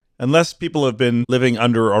unless people have been living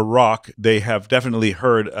under a rock, they have definitely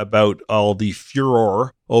heard about all the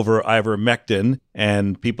furor over ivermectin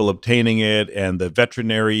and people obtaining it and the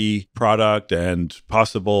veterinary product and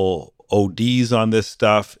possible ODs on this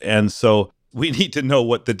stuff. And so we need to know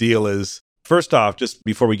what the deal is. First off, just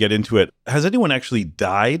before we get into it, has anyone actually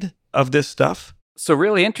died of this stuff? So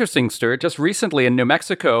really interesting, Stuart. Just recently in New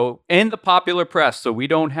Mexico, in the popular press, so we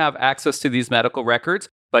don't have access to these medical records,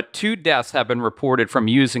 but 2 deaths have been reported from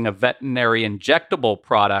using a veterinary injectable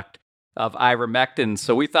product of ivermectin.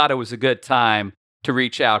 So we thought it was a good time to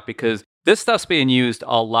reach out because this stuff's being used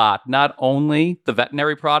a lot, not only the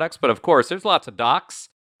veterinary products, but of course, there's lots of docs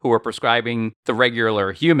who are prescribing the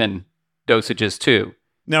regular human dosages too.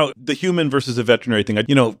 Now, the human versus the veterinary thing,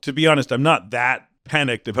 to be honest, I'm not that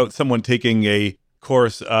panicked about someone taking a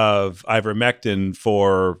course of ivermectin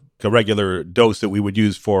for a regular dose that we would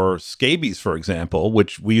use for scabies, for example,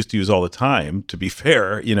 which we used to use all the time, to be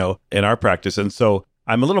fair, in our practice. And so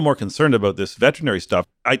I'm a little more concerned about this veterinary stuff.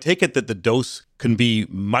 I take it that the dose can be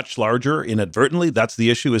much larger inadvertently. That's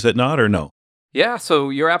the issue, is it not, or no? Yeah,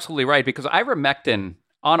 so you're absolutely right, because ivermectin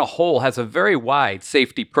on a whole has a very wide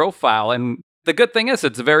safety profile. And the good thing is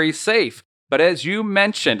it's very safe. But as you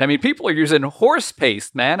mentioned, people are using horse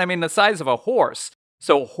paste, man. The size of a horse.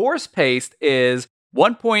 So horse paste is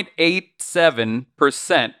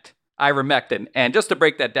 1.87% ivermectin. And just to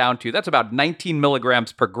break that down to you, that's about 19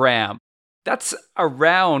 milligrams per gram. That's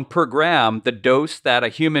around per gram the dose that a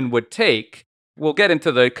human would take. We'll get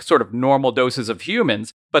into the sort of normal doses of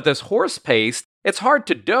humans. But this horse paste, it's hard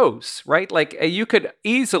to dose, right? Like you could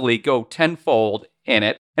easily go tenfold in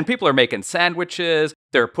it. And people are making sandwiches,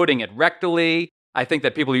 they're putting it rectally. I think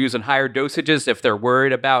that people are using higher dosages if they're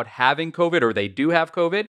worried about having COVID or they do have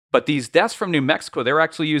COVID. But these deaths from New Mexico, they're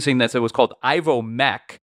actually using this. It was called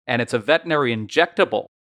Ivomec, and it's a veterinary injectable.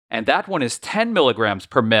 And that one is 10 milligrams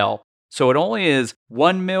per mil. So it only is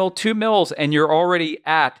 1 mil, 2 mils, and you're already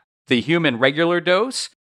at the human regular dose.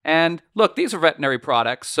 And look, these are veterinary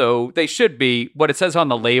products, so they should be, what it says on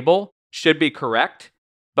the label should be correct.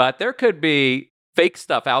 But there could be fake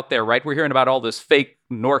stuff out there, right? We're hearing about all this fake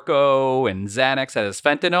Norco and Xanax that is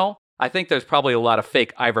fentanyl. I think there's probably a lot of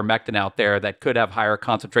fake ivermectin out there that could have higher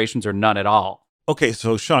concentrations or none at all. Okay,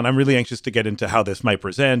 so Sean, I'm really anxious to get into how this might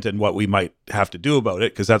present and what we might have to do about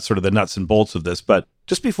it, because that's sort of the nuts and bolts of this. But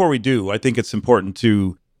just before we do, I think it's important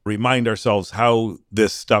to remind ourselves how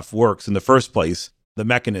this stuff works in the first place. The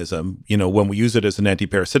mechanism, when we use it as an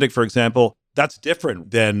antiparasitic, for example, that's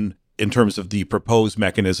different than in terms of the proposed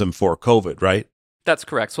mechanism for COVID, right? That's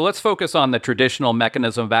correct. So let's focus on the traditional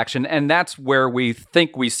mechanism of action, and that's where we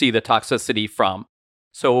think we see the toxicity from.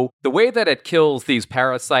 So the way that it kills these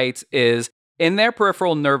parasites is in their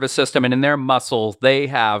peripheral nervous system and in their muscles, they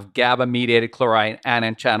have GABA-mediated chloride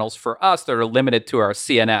anion channels for us that are limited to our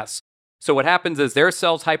CNS. So what happens is their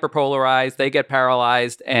cells hyperpolarize, they get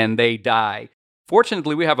paralyzed, and they die.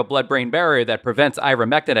 Fortunately, we have a blood-brain barrier that prevents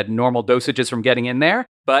ivermectin at normal dosages from getting in there.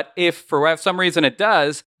 But if for some reason it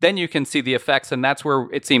does, then you can see the effects, and that's where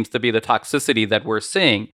it seems to be the toxicity that we're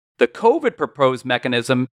seeing. The COVID proposed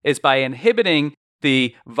mechanism is by inhibiting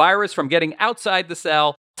the virus from getting outside the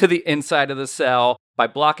cell to the inside of the cell by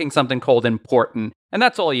blocking something called important. And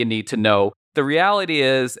that's all you need to know. The reality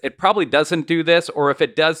is it probably doesn't do this, or if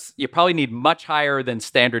it does, you probably need much higher than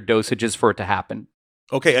standard dosages for it to happen.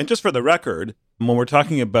 Okay, and just for the record, when we're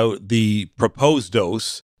talking about the proposed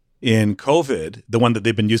dose in COVID, the one that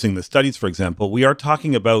they've been using in the studies, for example, we are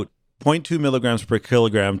talking about 0.2 milligrams per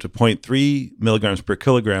kilogram to 0.3 milligrams per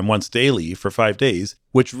kilogram once daily for 5 days,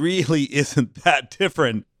 which really isn't that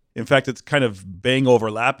different. In fact, it's kind of bang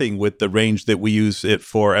overlapping with the range that we use it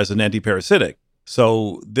for as an antiparasitic.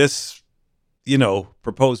 So this,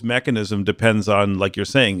 proposed mechanism depends on, like you're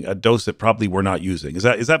saying, a dose that probably we're not using. Is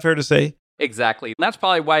that fair to say? Exactly. And that's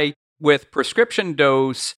probably why with prescription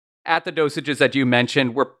dose at the dosages that you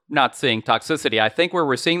mentioned, we're not seeing toxicity. I think where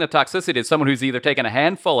we're seeing the toxicity is someone who's either taken a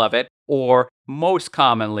handful of it or most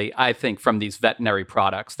commonly, I think, from these veterinary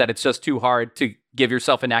products, that it's just too hard to give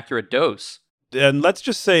yourself an accurate dose. And let's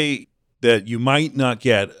just say that you might not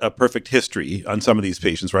get a perfect history on some of these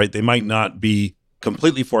patients, right? They might not be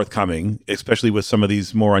completely forthcoming, especially with some of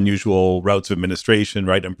these more unusual routes of administration,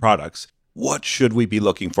 right, and products. What should we be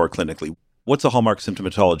looking for clinically? What's the hallmark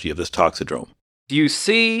symptomatology of this toxidrome? Do you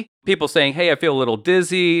see people saying, hey, I feel a little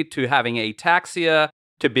dizzy, to having ataxia,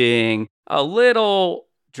 to being a little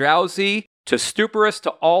drowsy, to stuporous,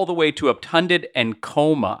 to all the way to obtunded and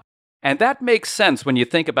coma? And that makes sense when you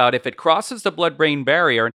think about if it crosses the blood-brain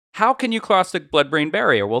barrier. How can you cross the blood-brain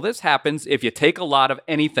barrier? Well, this happens if you take a lot of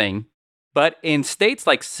anything. But in states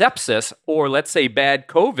like sepsis or, let's say, bad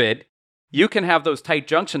COVID, you can have those tight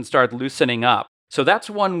junctions start loosening up. So that's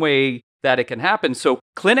one way that it can happen. So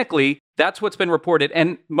clinically, that's what's been reported.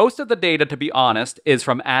 And most of the data, to be honest, is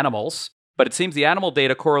from animals. But it seems the animal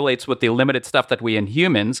data correlates with the limited stuff that we in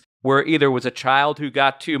humans, where either it was a child who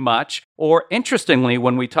got too much, or interestingly,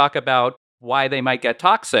 when we talk about why they might get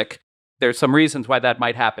toxic, there's some reasons why that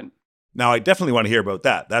might happen. Now, I definitely want to hear about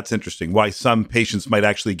that. That's interesting, why some patients might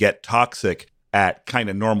actually get toxic at kind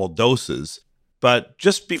of normal doses. But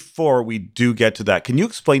just before we do get to that, can you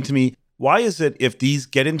explain to me, why is it if these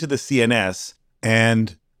get into the CNS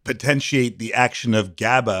and potentiate the action of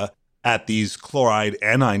GABA at these chloride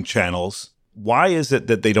anion channels, why is it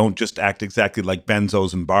that they don't just act exactly like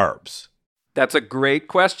benzos and barbs? That's a great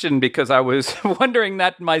question, because I was wondering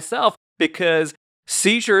that myself, because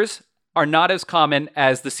seizures are not as common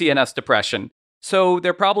as the CNS depression. So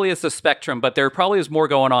there probably is a spectrum, but there probably is more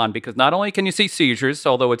going on, because not only can you see seizures,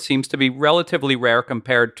 although it seems to be relatively rare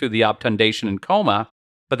compared to the obtundation and coma,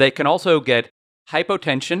 but they can also get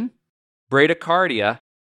hypotension, bradycardia,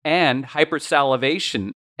 and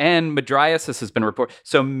hypersalivation, and mydriasis has been reported.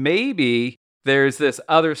 So maybe there's this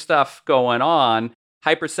other stuff going on.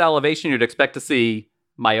 Hypersalivation, you'd expect to see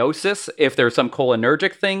meiosis if there's some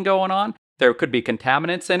cholinergic thing going on. There could be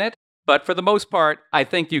contaminants in it. But for the most part, I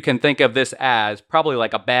think you can think of this as probably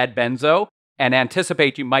like a bad benzo and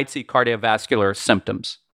anticipate you might see cardiovascular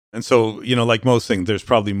symptoms. And so, like most things, there's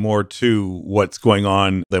probably more to what's going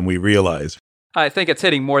on than we realize. I think it's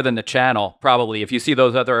hitting more than the channel, probably. If you see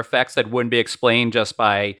those other effects that wouldn't be explained just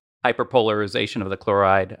by hyperpolarization of the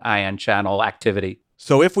chloride ion channel activity.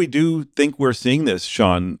 So if we do think we're seeing this,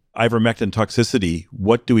 Sean, ivermectin toxicity,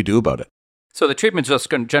 what do we do about it? So the treatment's just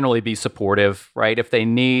going to generally be supportive, right? If they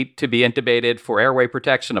need to be intubated for airway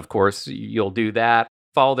protection, of course, you'll do that.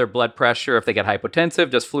 Follow their blood pressure. If they get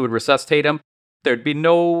hypotensive, just fluid resuscitate them. There'd be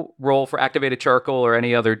no role for activated charcoal or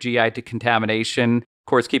any other GI decontamination. Of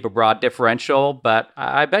course, keep a broad differential, but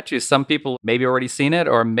I bet you some people maybe already seen it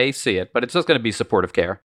or may see it, but it's just going to be supportive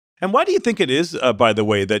care. And why do you think it is, by the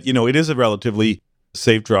way, that, it is a relatively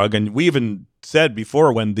safe drug? And we even said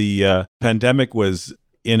before, when the pandemic was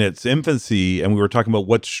in its infancy and we were talking about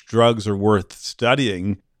which drugs are worth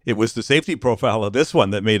studying, it was the safety profile of this one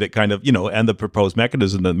that made it kind of, and the proposed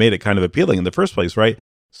mechanism that made it kind of appealing in the first place, right?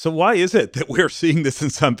 So why is it that we're seeing this in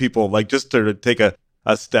some people, like just to take a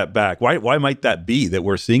step back? Why might that be that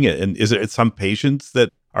we're seeing it? And is it some patients that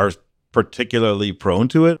are particularly prone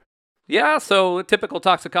to it? Yeah, so typical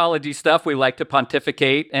toxicology stuff, we like to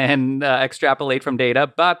pontificate and extrapolate from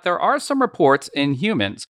data, but there are some reports in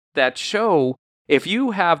humans that show if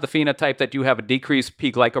you have the phenotype that you have a decreased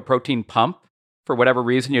P glycoprotein pump, for whatever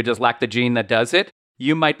reason, you just lack the gene that does it,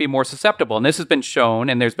 you might be more susceptible. And this has been shown,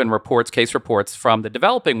 and there's been case reports from the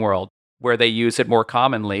developing world where they use it more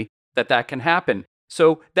commonly, that can happen.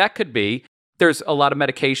 So that could be. There's a lot of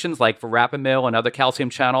medications like verapamil and other calcium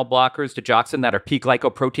channel blockers, digoxin, that are P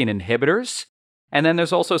glycoprotein inhibitors. And then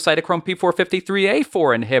there's also cytochrome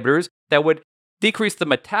P453A4 inhibitors that would decrease the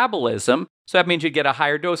metabolism. So that means you get a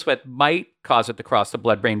higher dose that might cause it to cross the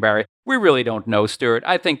blood-brain barrier. We really don't know, Stuart.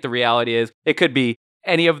 I think the reality is it could be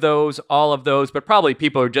any of those, all of those, but probably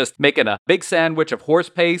people are just making a big sandwich of horse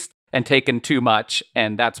paste and taking too much.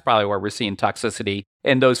 And that's probably where we're seeing toxicity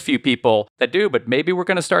in those few people that do. But maybe we're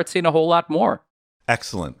going to start seeing a whole lot more.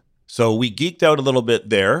 Excellent. So we geeked out a little bit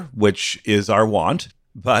there, which is our want.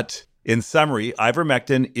 But in summary,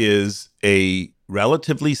 ivermectin is a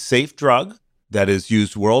relatively safe drug that is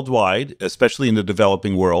used worldwide, especially in the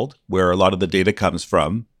developing world, where a lot of the data comes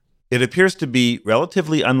from. It appears to be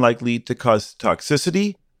relatively unlikely to cause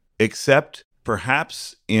toxicity, except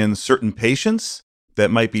perhaps in certain patients that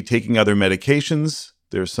might be taking other medications.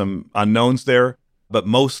 There's some unknowns there, but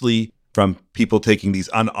mostly from people taking these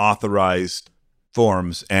unauthorized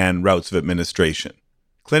forms and routes of administration.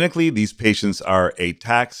 Clinically, these patients are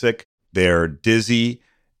ataxic, they're dizzy,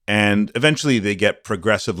 and eventually they get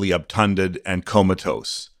progressively obtunded and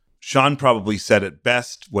comatose. Sean probably said it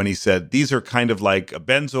best when he said these are kind of like a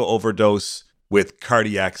benzo overdose with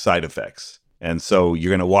cardiac side effects. And so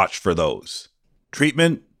you're going to watch for those.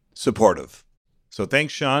 Treatment, supportive. So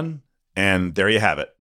thanks, Sean. And there you have it.